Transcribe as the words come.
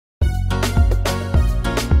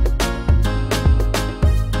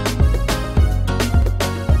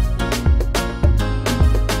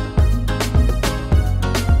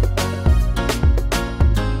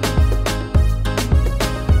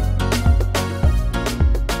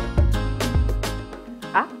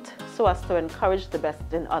so as to encourage the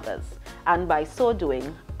best in others, and by so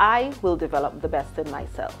doing, I will develop the best in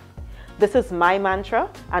myself. This is my mantra,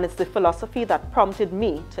 and it's the philosophy that prompted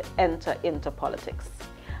me to enter into politics.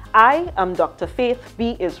 I am Dr. Faith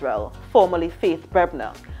B.Yisrael, formerly Faith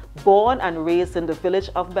Brebnor, born and raised in the village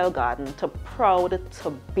of Belle to proud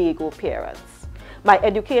Tobago parents. My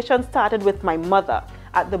education started with my mother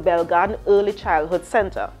at the Belle Early Childhood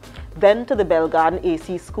Center, then to the Belle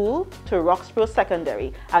AC School, to Roxborough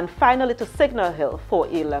Secondary, and finally to Signal Hill for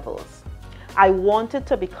A-levels. I wanted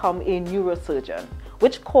to become a neurosurgeon,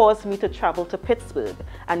 which caused me to travel to Pittsburgh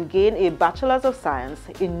and gain a Bachelor's of Science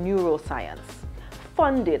in Neuroscience,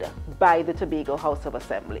 funded by the Tobago House of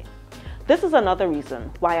Assembly. This is another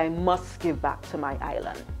reason why I must give back to my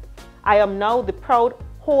island. I am now the proud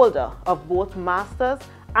holder of both master's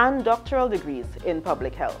and doctoral degrees in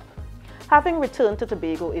public health. Having returned to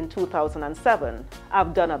Tobago in 2007,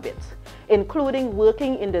 I've done a bit, including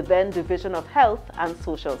working in the then Division of Health and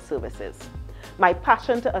Social Services. My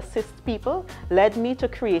passion to assist people led me to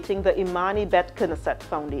creating the Imani Bet Knesset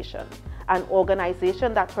Foundation, an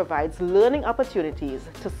organization that provides learning opportunities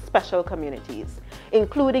to special communities,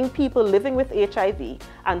 including people living with HIV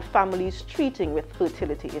and families treating with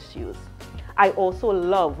fertility issues. I also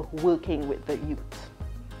love working with the youth.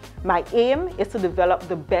 My aim is to develop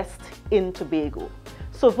the best in Tobago.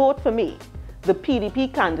 So vote for me, the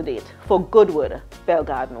PDP candidate for Goodwood, Belle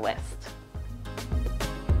West.